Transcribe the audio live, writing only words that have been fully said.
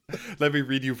Let me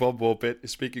read you one more bit.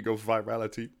 Speaking of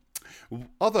virality.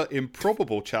 Other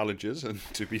improbable challenges, and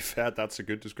to be fair, that's a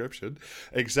good description,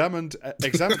 examined at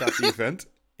the event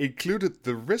included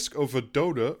the risk of a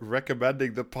donor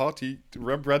recommending the party to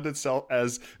rebrand itself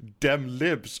as Dem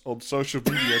Libs on social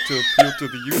media to appeal to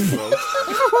the youth vote.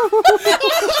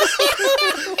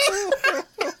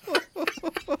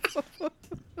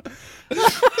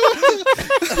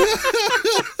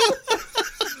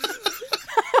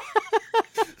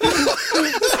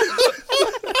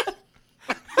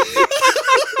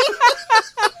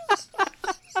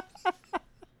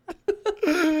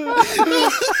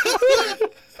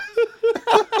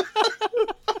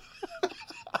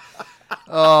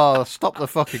 Oh, stop the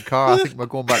fucking car. I think we're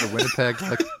going back to Winnipeg.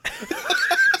 Like.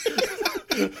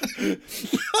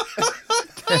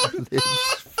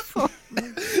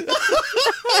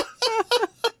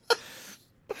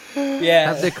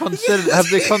 Yeah. Have they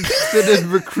considered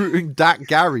recruiting Dak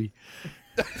Gary?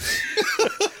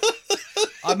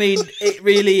 I mean, it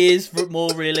really is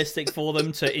more realistic for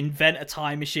them to invent a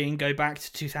time machine, go back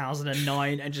to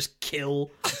 2009, and just kill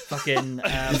fucking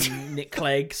Nick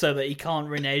Clegg so that he can't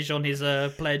renege on his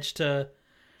pledge to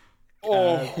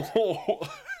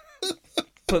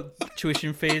put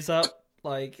tuition fees up.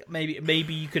 Like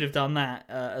maybe you could have done that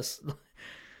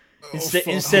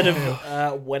instead of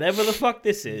whatever the fuck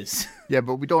this is. Yeah,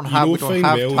 but we don't have time what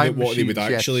they machines would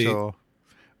actually. yet, so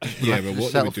Yeah, but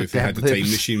what they would do if they had a time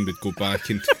machine would go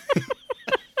back and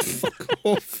fuck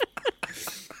off.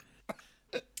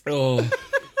 Oh,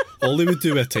 all they would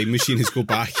do with a time machine is go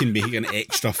back and make an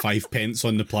extra 5 pence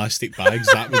on the plastic bags.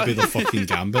 That would be the fucking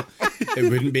gambit.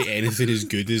 It wouldn't be anything as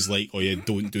good as like, oh yeah,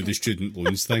 don't do the student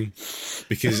loans thing,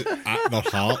 because at their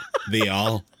heart they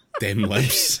are Dem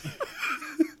Libs.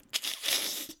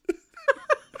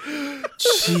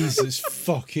 Jesus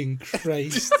fucking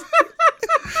Christ.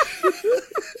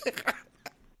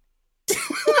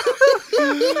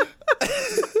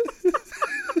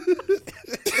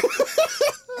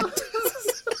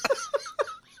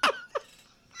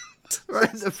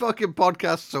 Right, the fucking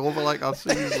podcast's over. Like, I'll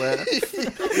see you later.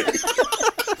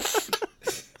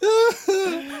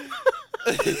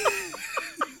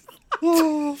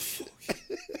 Oh, fuck.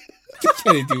 I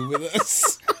can't deal with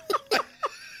this.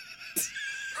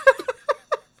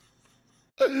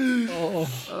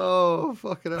 Oh,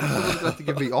 fucking hell. Someone's going to have to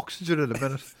give me oxygen in a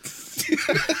minute.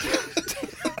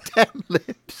 Dem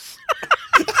Libs.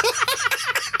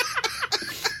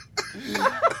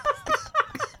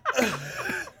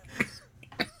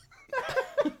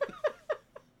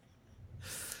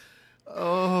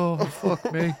 Oh,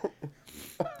 fuck me.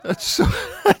 That's so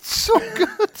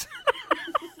good.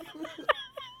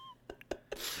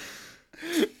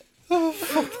 Oh,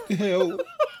 fucking hell.